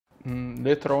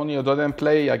Later on, you didn't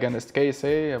play against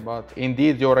KSA, but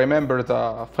indeed you remember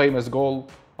the famous goal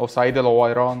of Sa'id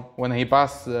العويران when he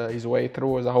passed his way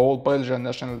through the whole Belgian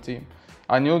national team.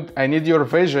 I need your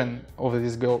vision of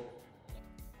this goal.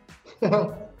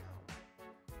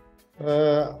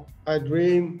 I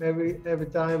dream every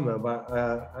time about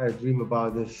I dream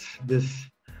about this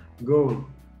goal.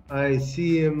 I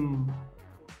see him.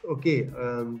 Okay,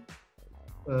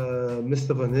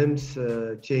 Mr. Van Hims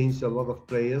changed a lot of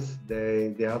players.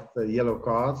 They had the yellow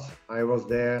cards. I was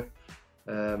there.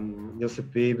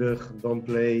 Josep Weber don't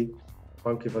play.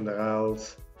 Frankie van der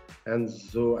Aals.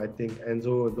 Enzo, I think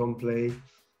Enzo don't play.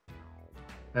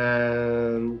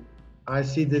 And I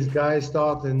see this guy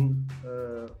starting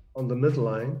on the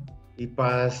midline. He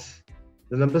passed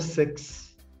the number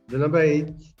 6, the number 8.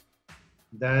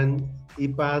 Then he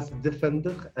passed the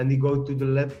defender and he go to the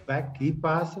left back. He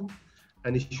pass him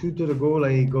and he shoot to the goal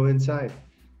and he go inside.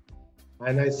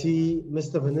 And I see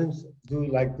Mr. Van Hims do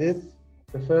like this.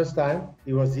 The first time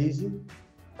it was easy.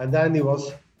 And then he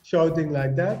was shouting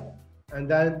like that. And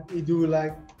then he do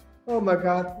like, oh my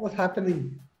God, what's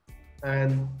happening?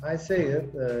 And I say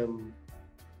it,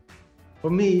 for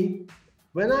me,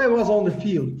 when I was on the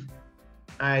field,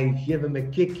 I give him a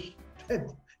kick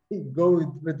that he goes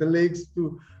with the legs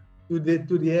to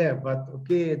the air. But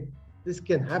okay, this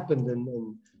can happen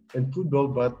in football,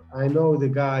 but I know the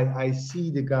guy, I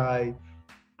see the guy,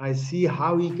 I see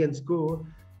how he can score,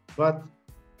 but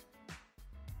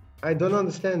I don't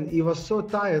understand. He was so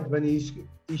tired when he's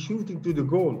shooting to the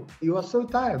goal. He was so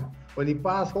tired when he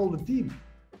passed all the team.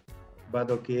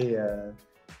 But okay,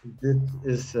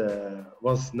 this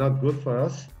was not good for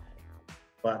us,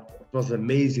 but it was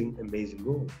amazing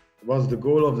goal. It was the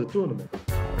goal of the tournament.